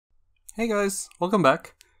Hey guys, welcome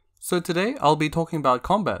back. So today I'll be talking about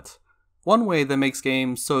combat. One way that makes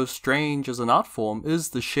games so strange as an art form is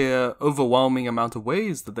the sheer overwhelming amount of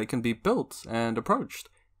ways that they can be built and approached,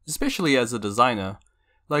 especially as a designer.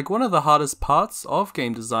 Like, one of the hardest parts of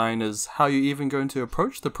game design is how you're even going to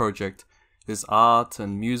approach the project. There's art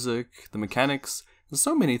and music, the mechanics, there's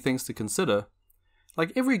so many things to consider.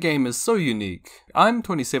 Like, every game is so unique. I'm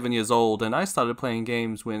 27 years old and I started playing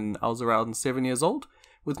games when I was around 7 years old,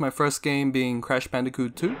 with my first game being Crash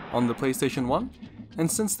Bandicoot 2 on the PlayStation 1.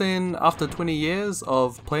 And since then, after 20 years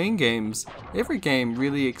of playing games, every game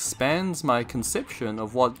really expands my conception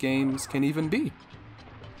of what games can even be.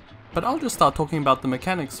 But I'll just start talking about the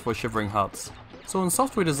mechanics for Shivering Hearts. So in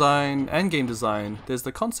software design and game design, there's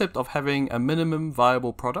the concept of having a minimum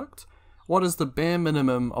viable product. What is the bare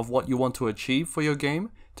minimum of what you want to achieve for your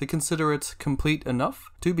game to consider it complete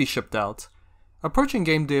enough to be shipped out? Approaching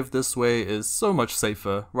game dev this way is so much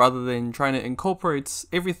safer, rather than trying to incorporate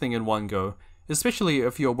everything in one go, especially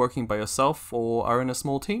if you're working by yourself or are in a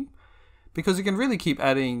small team, because you can really keep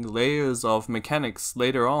adding layers of mechanics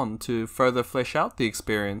later on to further flesh out the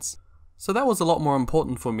experience. So that was a lot more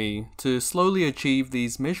important for me, to slowly achieve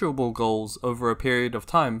these measurable goals over a period of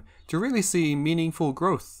time to really see meaningful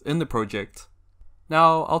growth in the project.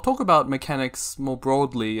 Now, I'll talk about mechanics more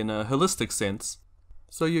broadly in a holistic sense.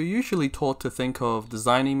 So you're usually taught to think of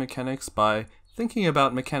designing mechanics by thinking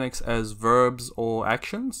about mechanics as verbs or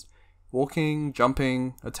actions. Walking,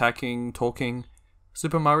 jumping, attacking, talking.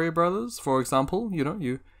 Super Mario Bros., for example,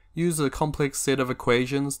 you use a complex set of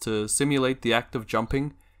equations to simulate the act of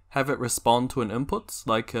jumping, have it respond to an input,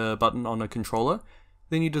 like a button on a controller.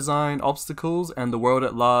 Then you design obstacles and the world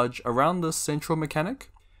at large around this central mechanic.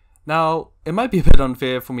 Now, it might be a bit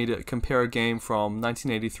unfair for me to compare a game from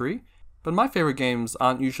 1983, but my favorite games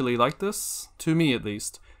aren't usually like this, to me at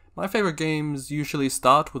least. My favorite games usually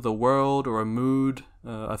start with a world or a mood,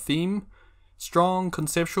 a theme, strong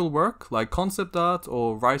conceptual work like concept art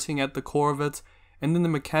or writing at the core of it, and then the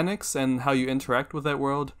mechanics and how you interact with that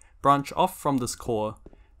world branch off from this core.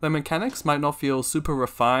 The mechanics might not feel super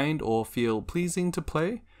refined or feel pleasing to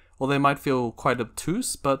play, or they might feel quite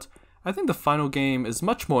obtuse, but I think the final game is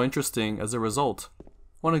much more interesting as a result.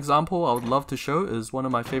 One example I would love to show is one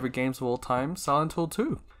of my favorite games of all time, Silent Hill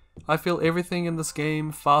 2. I feel everything in this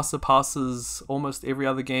game far surpasses almost every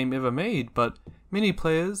other game ever made, but many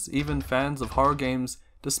players, even fans of horror games,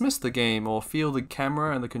 dismiss the game or feel the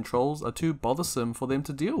camera and the controls are too bothersome for them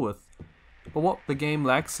to deal with. But what the game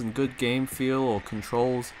lacks in good game feel or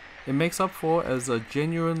controls, it makes up for as a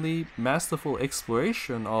genuinely masterful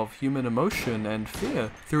exploration of human emotion and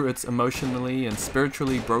fear through its emotionally and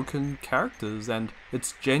spiritually broken characters and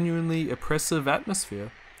its genuinely oppressive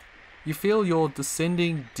atmosphere. You feel you're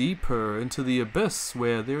descending deeper into the abyss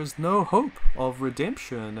where there is no hope of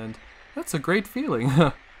redemption, and that's a great feeling.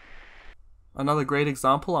 Another great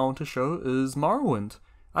example I want to show is Morrowind.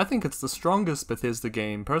 I think it's the strongest Bethesda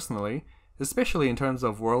game personally, especially in terms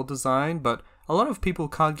of world design, but a lot of people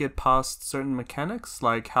can't get past certain mechanics,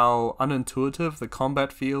 like how unintuitive the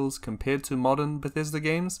combat feels compared to modern Bethesda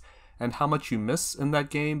games, and how much you miss in that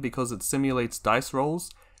game because it simulates dice rolls,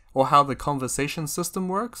 or how the conversation system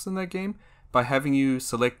works in that game by having you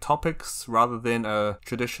select topics rather than a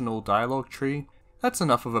traditional dialogue tree. That's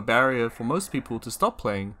enough of a barrier for most people to stop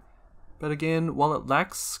playing. But again, while it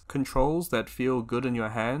lacks controls that feel good in your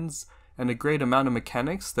hands, and a great amount of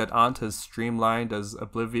mechanics that aren't as streamlined as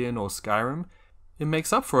Oblivion or Skyrim, it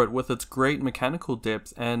makes up for it with its great mechanical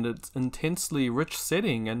depth and its intensely rich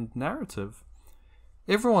setting and narrative.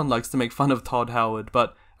 Everyone likes to make fun of Todd Howard,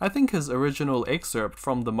 but I think his original excerpt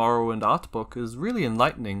from the Morrowind art book is really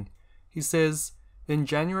enlightening. He says, in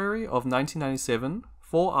January of 1997,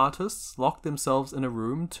 4 artists locked themselves in a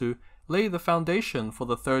room to lay the foundation for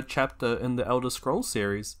the 3rd chapter in the Elder Scrolls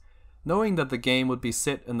series. Knowing that the game would be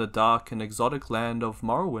set in the dark and exotic land of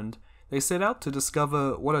Morrowind, they set out to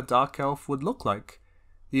discover what a Dark Elf would look like.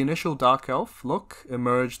 The initial Dark Elf look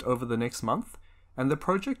emerged over the next month, and the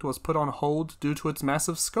project was put on hold due to its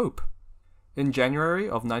massive scope. In January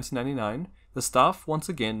of 1999, the staff once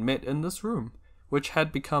again met in this room, which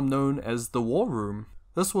had become known as the War Room.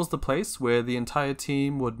 This was the place where the entire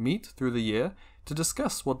team would meet through the year to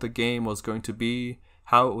discuss what the game was going to be,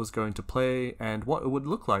 how it was going to play, and what it would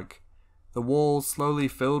look like. The walls slowly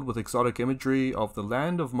filled with exotic imagery of the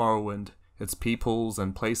land of Morrowind, its peoples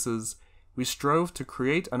and places. We strove to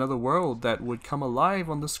create another world that would come alive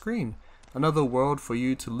on the screen, another world for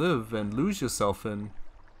you to live and lose yourself in.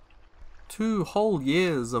 2 whole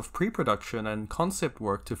years of pre-production and concept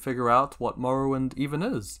work to figure out what Morrowind even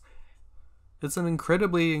is. It's an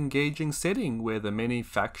incredibly engaging setting where the many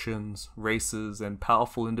factions, races, and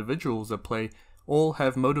powerful individuals at play all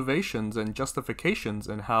have motivations and justifications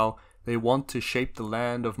in how they want to shape the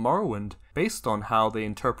land of Morrowind based on how they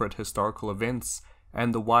interpret historical events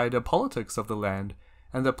and the wider politics of the land,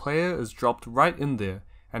 and the player is dropped right in there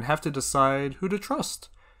and have to decide who to trust,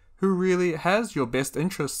 who really has your best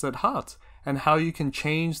interests at heart, and how you can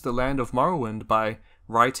change the land of Morrowind by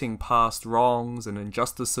righting past wrongs and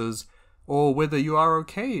injustices, or whether you are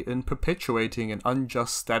okay in perpetuating an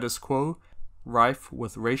unjust status quo, rife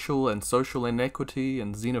with racial and social inequity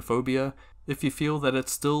and xenophobia, if you feel that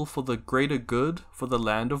it's still for the greater good for the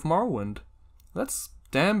land of Morrowind. That's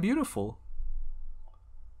damn beautiful.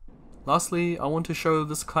 Lastly, I want to show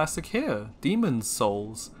this classic here, Demon's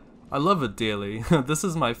Souls. I love it dearly. This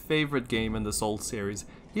is my favorite game in the Souls series,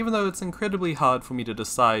 even though it's incredibly hard for me to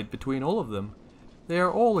decide between all of them. They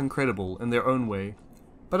are all incredible in their own way.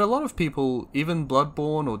 But a lot of people, even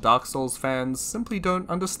Bloodborne or Dark Souls fans, simply don't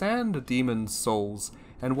understand Demon's Souls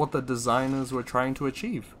and what the designers were trying to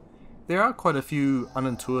achieve. There are quite a few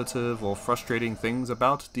unintuitive or frustrating things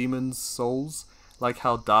about Demon's Souls, like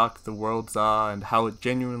how dark the worlds are and how it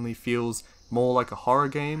genuinely feels more like a horror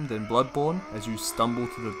game than Bloodborne as you stumble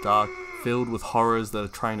through the dark, filled with horrors that are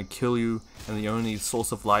trying to kill you and the only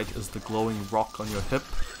source of light is the glowing rock on your hip.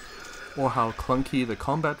 Or how clunky the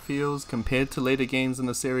combat feels compared to later games in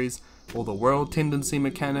the series, or the world tendency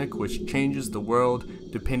mechanic which changes the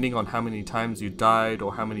world depending on how many times you died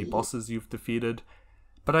or how many bosses you've defeated.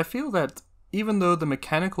 But I feel that even though the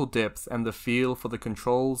mechanical depth and the feel for the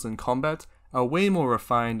controls in combat are way more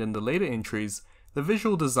refined in the later entries, the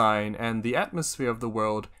visual design and the atmosphere of the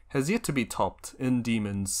world has yet to be topped in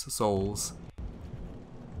Demon's Souls.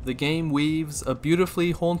 The game weaves a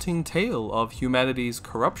beautifully haunting tale of humanity's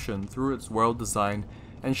corruption through its world design,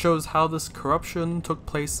 and shows how this corruption took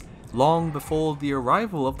place long before the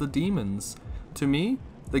arrival of the demons. To me,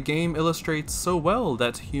 the game illustrates so well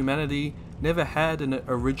that humanity never had an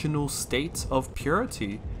original state of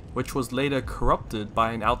purity, which was later corrupted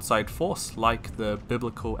by an outside force like the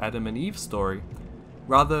biblical Adam and Eve story.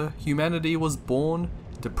 Rather, humanity was born,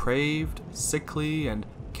 depraved, sickly, and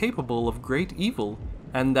capable of great evil,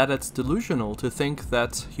 and that it's delusional to think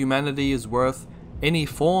that humanity is worth any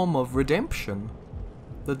form of redemption.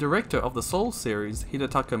 The director of the Souls series,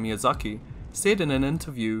 Hidetaka Miyazaki, said in an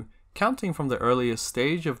interview, counting from the earliest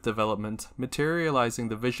stage of development, materializing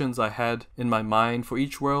the visions I had in my mind for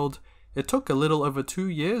each world, it took a little over 2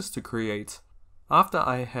 years to create. After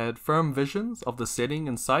I had firm visions of the setting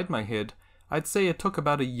inside my head, I'd say it took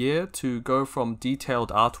about a year to go from detailed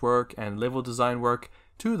artwork and level design work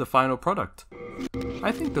to the final product.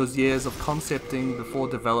 I think those years of concepting before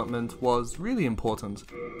development was really important,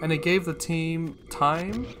 and it gave the team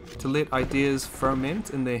time to let ideas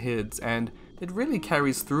ferment in their heads, and it really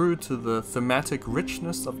carries through to the thematic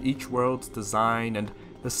richness of each world's design and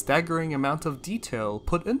the staggering amount of detail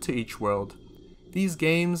put into each world. These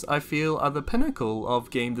games, I feel, are the pinnacle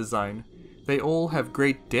of game design. They all have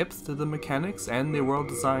great depth to the mechanics and their world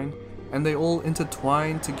design, and they all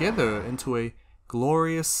intertwine together into a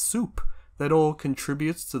glorious soup that all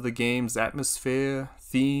contributes to the game's atmosphere,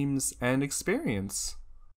 themes, and experience.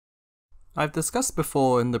 I've discussed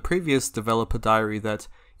before in the previous developer diary that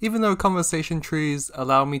even though conversation trees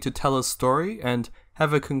allow me to tell a story and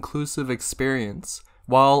have a conclusive experience,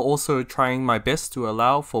 while also trying my best to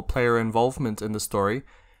allow for player involvement in the story,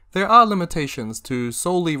 there are limitations to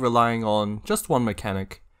solely relying on just one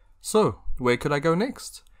mechanic. So, where could I go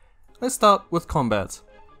next? Let's start with combat.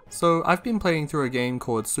 So I've been playing through a game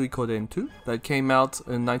called Suikoden II that came out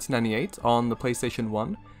in 1998 on the PlayStation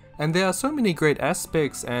 1, and there are so many great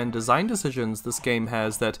aspects and design decisions this game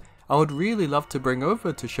has that I would really love to bring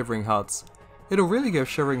over to Shivering Hearts. It'll really give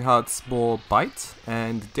Shivering Hearts more bite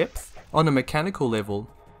and depth on a mechanical level,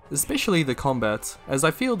 especially the combat, as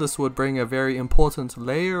I feel this would bring a very important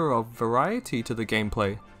layer of variety to the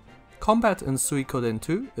gameplay. Combat in Suikoden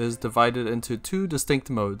II is divided into 2 distinct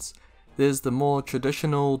modes. There's the more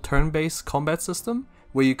traditional turn-based combat system,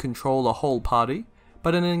 where you control a whole party,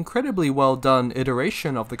 but an incredibly well done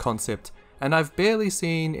iteration of the concept, and I've barely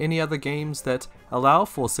seen any other games that allow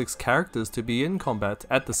for 6 characters to be in combat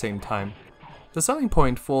at the same time. The selling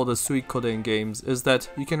point for the Suikoden games is that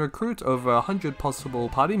you can recruit over 100 possible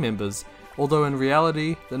party members, although in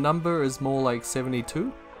reality the number is more like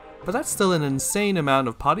 72. But that's still an insane amount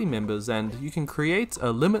of party members, and you can create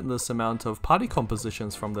a limitless amount of party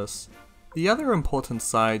compositions from this. The other important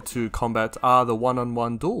side to combat are the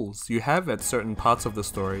one-on-one duels you have at certain parts of the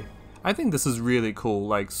story. I think this is really cool,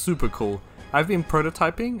 like super cool, I've been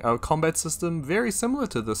prototyping a combat system very similar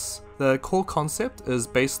to this. The core concept is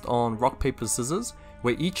based on rock, paper, scissors,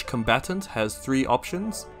 where each combatant has 3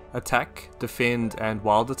 options: attack, defend, and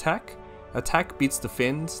wild attack. Attack beats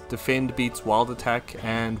defend, defend beats wild attack,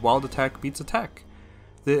 and wild attack beats attack.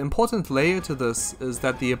 The important layer to this is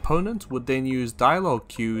that the opponent would then use dialogue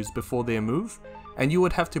cues before their move, and you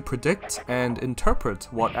would have to predict and interpret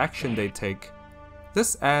what action they take.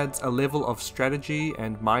 This adds a level of strategy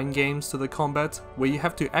and mind games to the combat, where you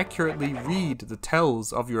have to accurately read the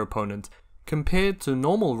tells of your opponent, compared to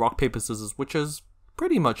normal rock, paper, scissors, which is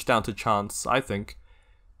pretty much down to chance, I think.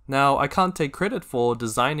 Now, I can't take credit for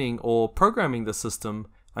designing or programming the system.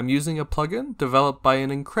 I'm using a plugin developed by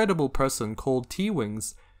an incredible person called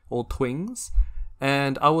T-Wings, or Twings,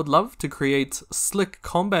 and I would love to create slick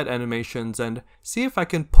combat animations and see if I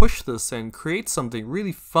can push this and create something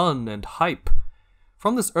really fun and hype.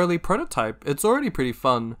 From this early prototype, it's already pretty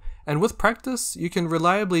fun, and with practice, you can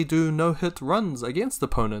reliably do no-hit runs against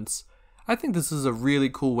opponents. I think this is a really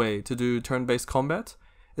cool way to do turn-based combat.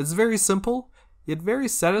 It's very simple, yet very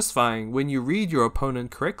satisfying when you read your opponent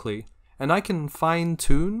correctly, and I can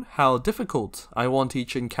fine-tune how difficult I want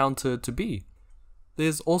each encounter to be.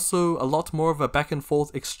 There's also a lot more of a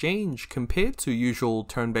back-and-forth exchange compared to usual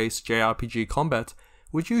turn-based JRPG combat,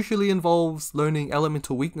 which usually involves learning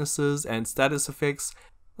elemental weaknesses and status effects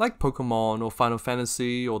like Pokemon or Final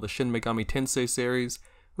Fantasy or the Shin Megami Tensei series,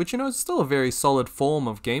 which is still a very solid form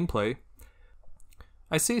of gameplay.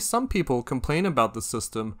 I see some people complain about the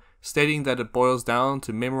system, stating that it boils down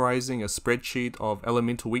to memorizing a spreadsheet of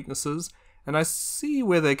elemental weaknesses, and I see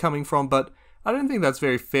where they're coming from, but I don't think that's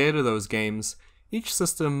very fair to those games. Each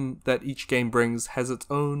system that each game brings has its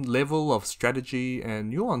own level of strategy and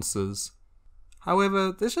nuances.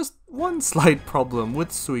 However, there's just one slight problem with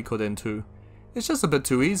Suikoden 2. It's just a bit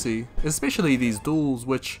too easy, especially these duels,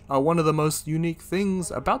 which are one of the most unique things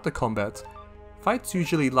about the combat. Fights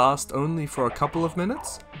usually last only for a couple of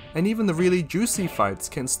minutes, and even the really juicy fights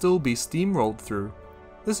can still be steamrolled through.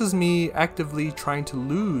 This is me actively trying to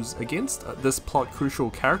lose against this plot-crucial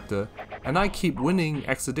character, and I keep winning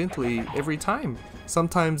accidentally every time,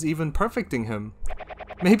 sometimes even perfecting him.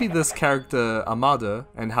 Maybe this character, Amada,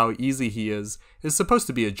 and how easy he is supposed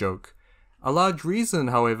to be a joke. A large reason,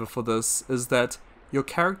 however, for this is that your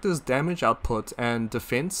character's damage output and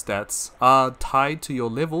defense stats are tied to your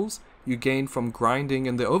levels you gain from grinding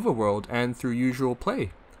in the overworld and through usual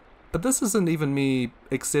play. But this isn't even me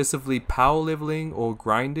excessively power leveling or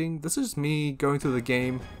grinding, this is me going through the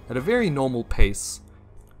game at a very normal pace.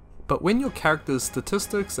 But when your character's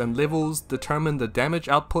statistics and levels determine the damage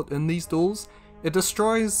output in these duels, it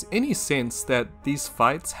destroys any sense that these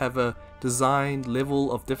fights have a designed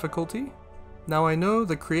level of difficulty. Now, I know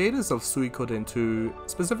the creators of Suikoden 2,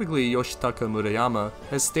 specifically Yoshitaka Murayama,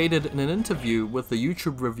 has stated in an interview with the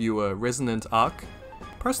YouTube reviewer Resonant Arc,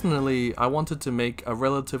 "Personally, I wanted to make a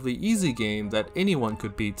relatively easy game that anyone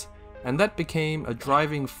could beat, and that became a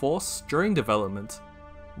driving force during development.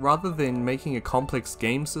 Rather than making a complex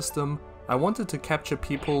game system, I wanted to capture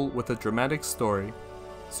people with a dramatic story."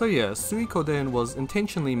 So yeah, Suikoden was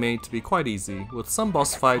intentionally made to be quite easy, with some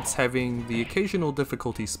boss fights having the occasional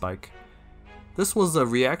difficulty spike. This was a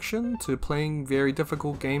reaction to playing very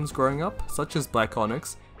difficult games growing up, such as Black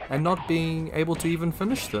Onyx, and not being able to even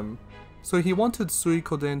finish them. So he wanted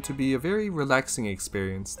Suikoden to be a very relaxing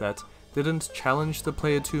experience that didn't challenge the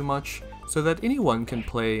player too much, so that anyone can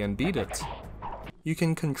play and beat it. You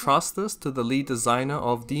can contrast this to the lead designer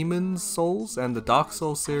of Demon's Souls and the Dark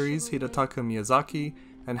Souls series, Hidetaka Miyazaki,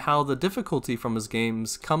 and how the difficulty from his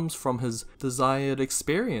games comes from his desired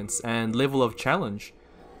experience and level of challenge.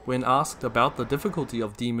 When asked about the difficulty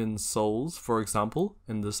of Demon's Souls, for example,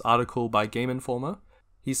 in this article by Game Informer,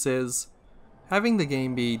 he says, "Having the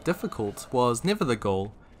game be difficult was never the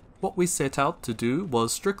goal. What we set out to do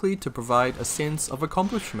was strictly to provide a sense of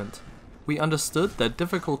accomplishment. We understood that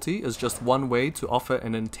difficulty is just one way to offer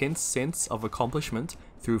an intense sense of accomplishment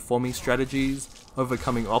through forming strategies,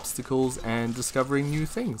 overcoming obstacles, and discovering new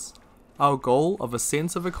things. Our goal of a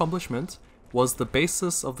sense of accomplishment was the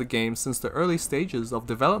basis of the game since the early stages of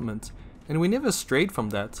development, and we never strayed from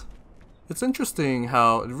that." It's interesting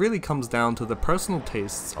how it really comes down to the personal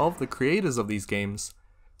tastes of the creators of these games.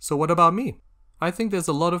 So what about me? I think there's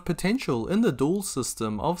a lot of potential in the duel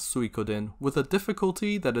system of Suikoden with a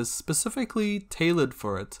difficulty that is specifically tailored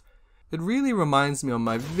for it. It really reminds me of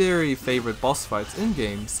my very favorite boss fights in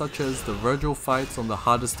games, such as the Virgil fights on the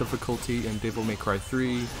hardest difficulty in Devil May Cry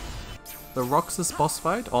 3, the Roxas boss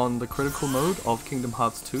fight on the critical mode of Kingdom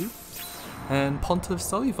Hearts 2, and Pontiff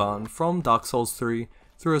Sullivan from Dark Souls 3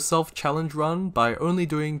 through a self-challenge run by only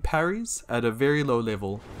doing parries at a very low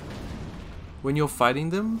level. when you're fighting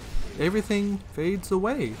them, everything fades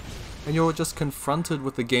away, and you're just confronted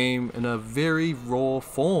with the game in a very raw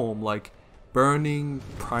form, like burning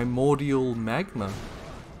primordial magma.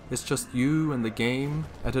 It's just you and the game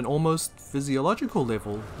at an almost physiological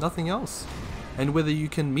level, nothing else, and whether you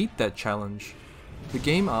can meet that challenge. The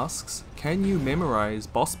game asks, can you memorize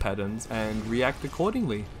boss patterns and react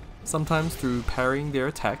accordingly, sometimes through parrying their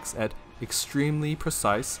attacks at extremely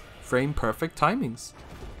precise, frame-perfect timings.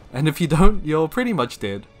 And if you don't, you're pretty much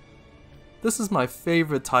dead. This is my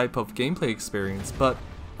favorite type of gameplay experience, but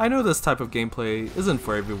I know this type of gameplay isn't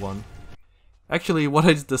for everyone. Actually, what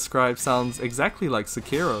I just described sounds exactly like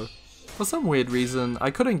Sekiro. For some weird reason, I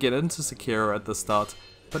couldn't get into Sekiro at the start,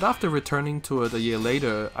 but after returning to it a year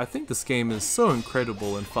later, I think this game is so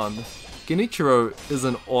incredible and fun. Genichiro is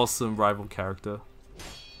an awesome rival character.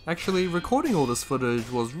 Actually, recording all this footage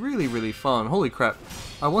was really fun, holy crap.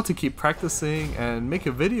 I want to keep practicing and make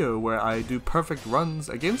a video where I do perfect runs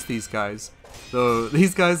against these guys. Though,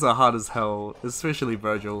 these guys are hard as hell, especially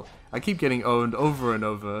Virgil. I keep getting owned over and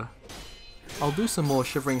over. I'll do some more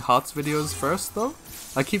Shivering Hearts videos first though.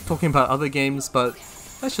 I keep talking about other games, but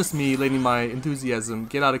that's just me letting my enthusiasm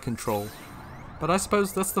get out of control. But I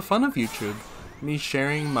suppose that's the fun of YouTube. Me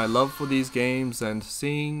sharing my love for these games and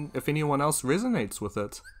seeing if anyone else resonates with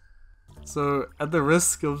it. So, at the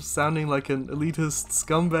risk of sounding like an elitist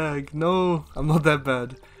scumbag, no, I'm not that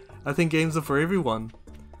bad. I think games are for everyone.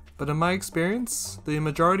 But in my experience, the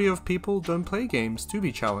majority of people don't play games to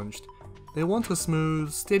be challenged. They want a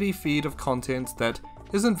smooth, steady feed of content that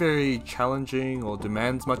isn't very challenging or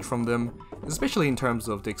demands much from them, especially in terms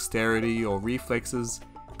of dexterity or reflexes,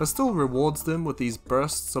 but still rewards them with these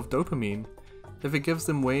bursts of dopamine. If it gives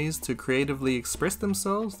them ways to creatively express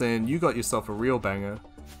themselves, then you got yourself a real banger.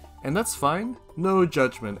 And that's fine, no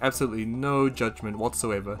judgment, absolutely no judgment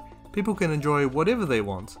whatsoever. People can enjoy whatever they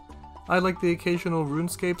want. I like the occasional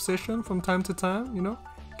RuneScape session from time to time, you know?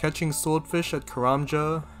 Catching swordfish at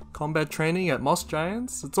Karamja, combat training at Moss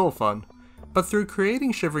Giants, it's all fun. But through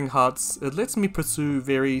creating Shivering Hearts, it lets me pursue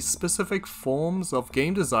very specific forms of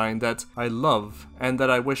game design that I love and that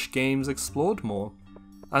I wish games explored more.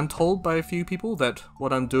 I'm told by a few people that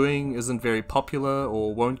what I'm doing isn't very popular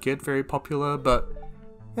or won't get very popular, but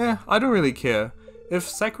I don't really care. If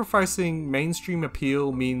sacrificing mainstream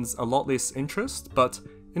appeal means a lot less interest, but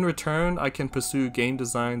in return I can pursue game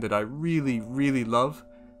design that I really love,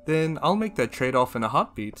 then I'll make that trade-off in a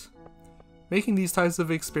heartbeat. Making these types of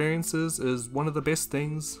experiences is one of the best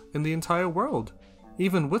things in the entire world,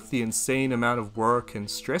 even with the insane amount of work and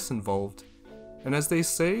stress involved. And as they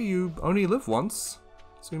say, you only live once,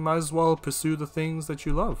 so you might as well pursue the things that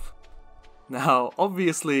you love. Now,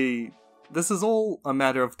 obviously, this is all a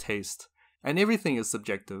matter of taste, and everything is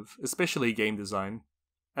subjective, especially game design.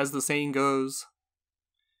 As the saying goes,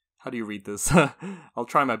 how do you read this? I'll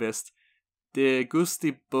try my best. De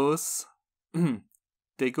gustibus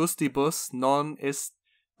non est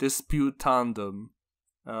disputandum.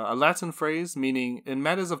 A Latin phrase meaning, in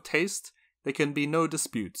matters of taste, there can be no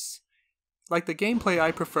disputes. Like, the gameplay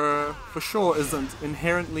I prefer for sure isn't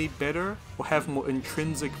inherently better or have more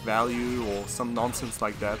intrinsic value or some nonsense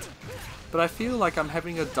like that. But I feel like I'm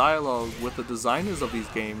having a dialogue with the designers of these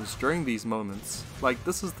games during these moments. Like,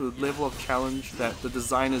 this is the level of challenge that the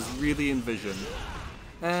designers really envision.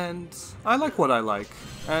 And I like what I like,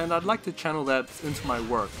 and I'd like to channel that into my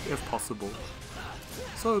work, if possible.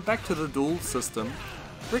 So back to the duel system.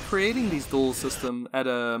 Recreating these duel system at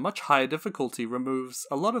a much higher difficulty removes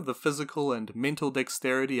a lot of the physical and mental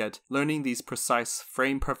dexterity at learning these precise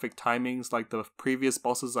frame-perfect timings like the previous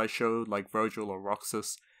bosses I showed, like Virgil or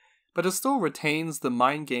Roxas, but it still retains the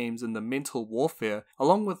mind games and the mental warfare,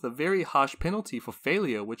 along with the very harsh penalty for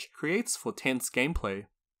failure which creates for tense gameplay.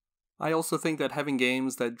 I also think that having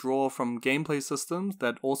games that draw from gameplay systems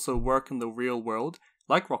that also work in the real world,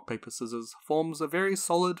 like Rock Paper Scissors, forms a very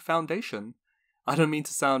solid foundation. I don't mean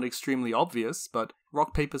to sound extremely obvious, but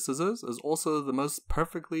Rock Paper Scissors is also the most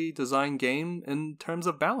perfectly designed game in terms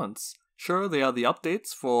of balance. Sure, there are the updates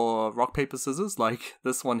for Rock Paper Scissors, like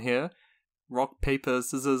this one here, Rock Paper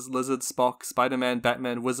Scissors Lizard Spock Spider-Man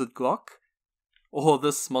Batman Wizard Glock, or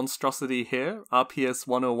this monstrosity here, RPS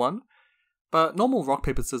 101. But normal Rock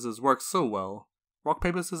Paper Scissors works so well. Rock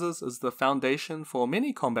Paper Scissors is the foundation for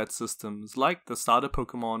many combat systems, like the starter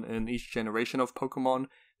Pokemon in each generation of Pokemon.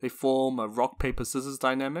 They form a Rock Paper Scissors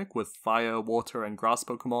dynamic with Fire, Water, and Grass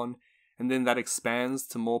Pokemon, and then that expands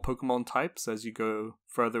to more Pokemon types as you go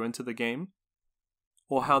further into the game.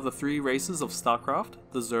 Or how the three races of StarCraft,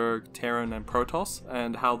 the Zerg, Terran, and Protoss,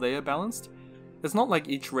 and how they are balanced. It's not like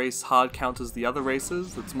each race hard counters the other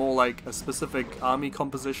races, it's more like a specific army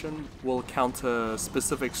composition will counter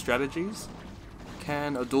specific strategies.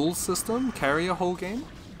 Can a duel system carry a whole game?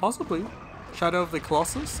 Possibly. Shadow of the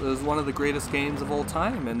Colossus is one of the greatest games of all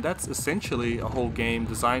time, and that's essentially a whole game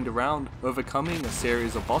designed around overcoming a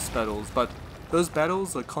series of boss battles, but those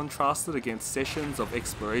battles are contrasted against sessions of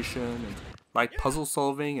exploration and light puzzle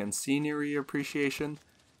solving and scenery appreciation.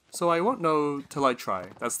 So I won't know till I try,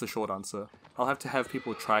 that's the short answer. I'll have to have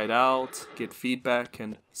people try it out, get feedback,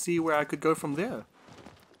 and see where I could go from there.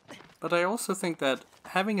 But I also think that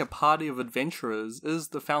having a party of adventurers is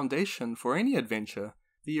the foundation for any adventure.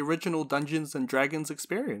 The original Dungeons & Dragons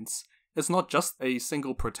experience. It's not just a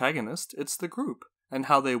single protagonist, it's the group, and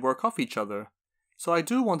how they work off each other. So I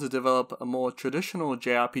do want to develop a more traditional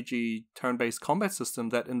JRPG turn-based combat system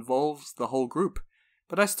that involves the whole group,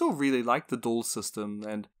 but I still really like the duel system,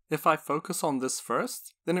 and if I focus on this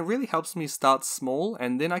first, then it really helps me start small,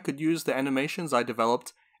 and then I could use the animations I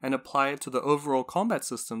developed and apply it to the overall combat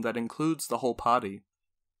system that includes the whole party.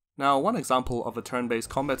 Now, one example of a turn-based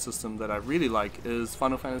combat system that I really like is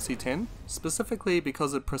Final Fantasy X, specifically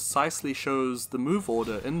because it precisely shows the move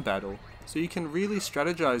order in battle, so you can really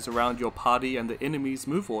strategize around your party and the enemy's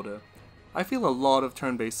move order. I feel a lot of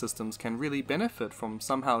turn-based systems can really benefit from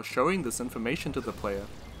somehow showing this information to the player.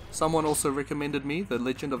 Someone also recommended me The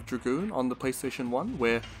Legend of Dragoon on the PlayStation 1,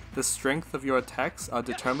 where the strength of your attacks are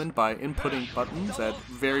determined by inputting buttons at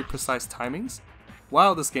very precise timings.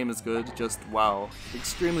 Wow, this game is good, just wow,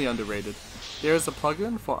 extremely underrated. There is a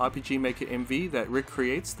plugin for RPG Maker MV that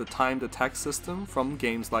recreates the timed attack system from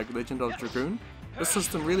games like Legend of Dragoon. This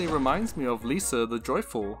system really reminds me of Lisa the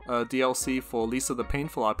Joyful, a DLC for Lisa the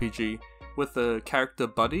Painful RPG, with the character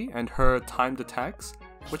Buddy and her timed attacks,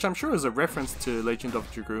 which I'm sure is a reference to Legend of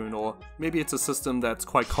Dragoon, or maybe it's a system that's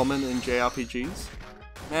quite common in JRPGs.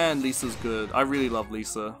 Man, Lisa's good. I really love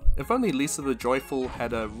Lisa. If only Lisa the Joyful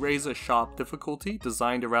had a razor-sharp difficulty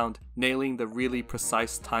designed around nailing the really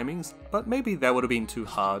precise timings, but maybe that would have been too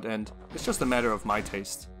hard, and it's just a matter of my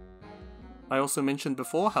taste. I also mentioned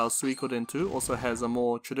before how Suikoden II also has a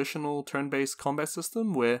more traditional turn-based combat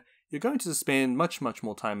system where you're going to spend much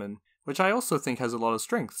more time in, which I also think has a lot of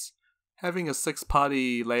strengths. Having a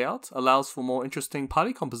 6-party layout allows for more interesting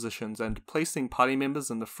party compositions, and placing party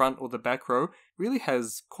members in the front or the back row really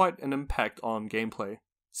has quite an impact on gameplay.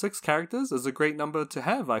 6 characters is a great number to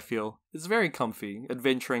have, I feel. It's very comfy,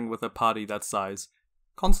 adventuring with a party that size.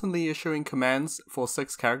 Constantly issuing commands for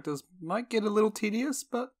 6 characters might get a little tedious,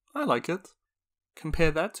 but I like it.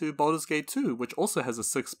 Compare that to Baldur's Gate 2, which also has a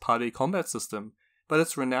 6-party combat system, but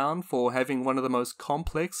it's renowned for having one of the most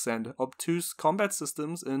complex and obtuse combat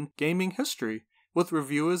systems in gaming history, with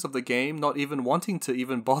reviewers of the game not even wanting to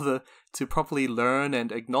even bother to properly learn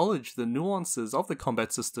and acknowledge the nuances of the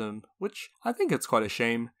combat system, which I think it's quite a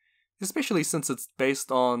shame, especially since it's based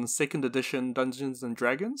on 2nd edition Dungeons &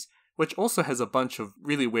 Dragons, which also has a bunch of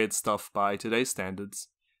really weird stuff by today's standards.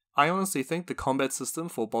 I honestly think the combat system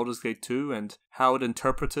for Baldur's Gate 2 and how it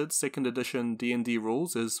interpreted 2nd edition D&D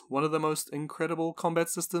rules is one of the most incredible combat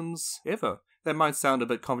systems ever. That might sound a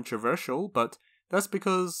bit controversial, but that's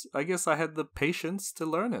because I guess I had the patience to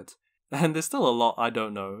learn it. And there's still a lot I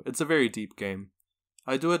don't know. It's a very deep game.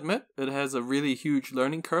 I do admit it has a really huge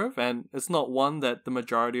learning curve, and it's not one that the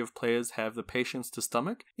majority of players have the patience to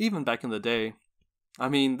stomach, even back in the day. I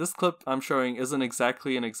mean, this clip I'm showing isn't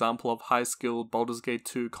exactly an example of high-skilled Baldur's Gate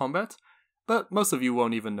 2 combat, but most of you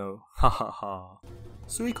won't even know. Ha ha ha.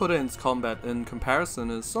 Suikoden's combat in comparison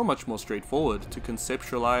is so much more straightforward to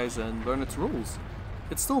conceptualize and learn its rules.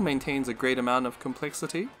 It still maintains a great amount of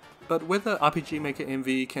complexity, but whether RPG Maker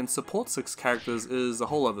MV can support 6 characters is a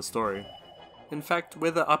whole other story. In fact,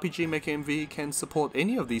 whether RPG Maker MV can support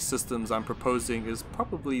any of these systems I'm proposing is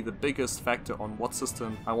probably the biggest factor on what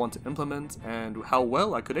system I want to implement and how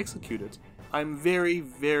well I could execute it. I'm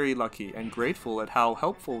very lucky and grateful at how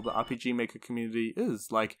helpful the RPG Maker community is,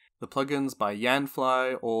 like the plugins by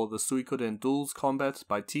Yanfly or the Suikoden Duels Combat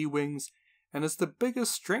by T-Wings, and it's the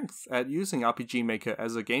biggest strength at using RPG Maker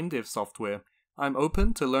as a game dev software. I'm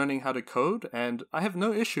open to learning how to code, and I have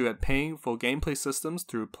no issue at paying for gameplay systems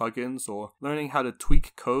through plugins or learning how to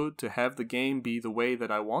tweak code to have the game be the way that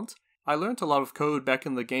I want. I learned a lot of code back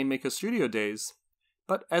in the Game Maker Studio days.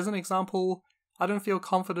 But as an example, I don't feel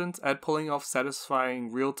confident at pulling off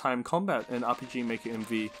satisfying real-time combat in RPG Maker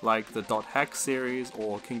MV like the .hack series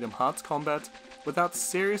or Kingdom Hearts combat without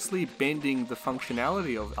seriously bending the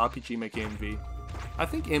functionality of RPG Maker MV. I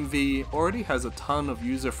think MV already has a ton of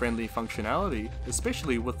user-friendly functionality,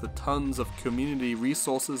 especially with the tons of community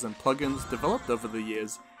resources and plugins developed over the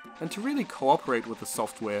years, and to really cooperate with the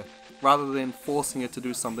software, rather than forcing it to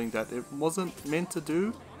do something that it wasn't meant to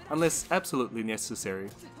do, unless absolutely necessary.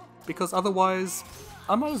 Because otherwise,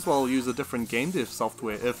 I might as well use a different game dev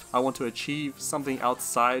software if I want to achieve something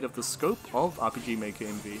outside of the scope of RPG Maker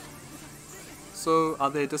MV. So, are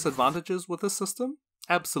there disadvantages with this system?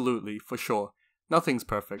 Absolutely, for sure. Nothing's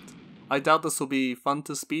perfect. I doubt this will be fun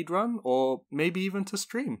to speedrun, or maybe even to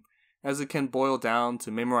stream, as it can boil down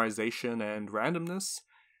to memorization and randomness,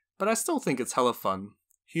 but I still think it's hella fun.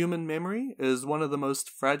 Human memory is one of the most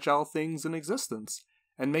fragile things in existence,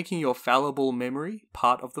 and making your fallible memory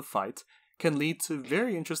part of the fight can lead to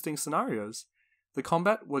very interesting scenarios. The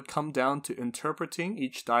combat would come down to interpreting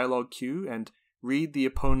each dialogue cue and read the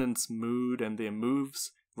opponent's mood and their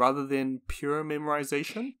moves, rather than pure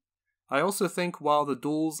memorization. I also think while the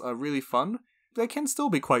duels are really fun, they can still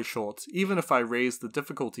be quite short, even if I raise the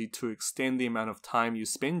difficulty to extend the amount of time you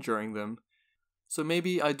spend during them. So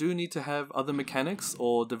maybe I do need to have other mechanics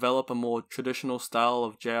or develop a more traditional style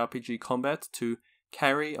of JRPG combat to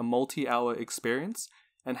carry a multi-hour experience,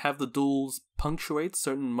 and have the duels punctuate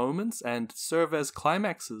certain moments and serve as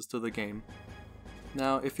climaxes to the game.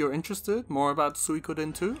 Now, if you're interested more about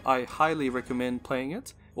Suikoden 2, I highly recommend playing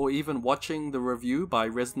it, or even watching the review by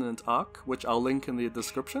Resonant Arc, which I'll link in the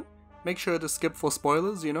description. Make sure to skip for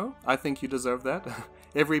spoilers, you know, I think you deserve that.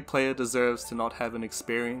 Every player deserves to not have an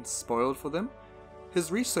experience spoiled for them.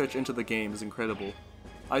 His research into the game is incredible.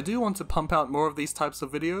 I do want to pump out more of these types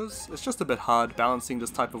of videos. It's just a bit hard balancing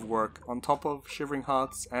this type of work on top of Shivering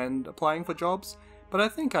Hearts and applying for jobs, but I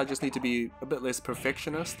think I just need to be a bit less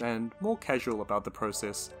perfectionist and more casual about the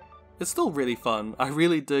process. It's still really fun. I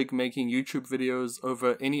really dig making YouTube videos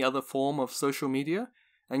over any other form of social media,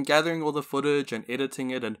 and gathering all the footage and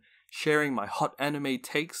editing it and sharing my hot anime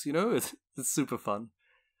takes, you know, it's super fun.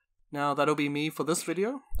 Now that'll be me for this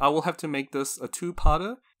video. I will have to make this a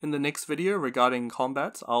two-parter. In the next video regarding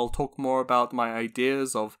combat, I'll talk more about my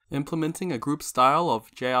ideas of implementing a group style of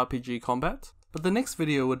JRPG combat. But the next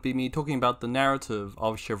video would be me talking about the narrative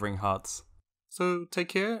of Shivering Hearts. So take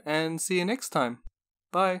care and see you next time.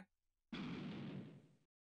 Bye!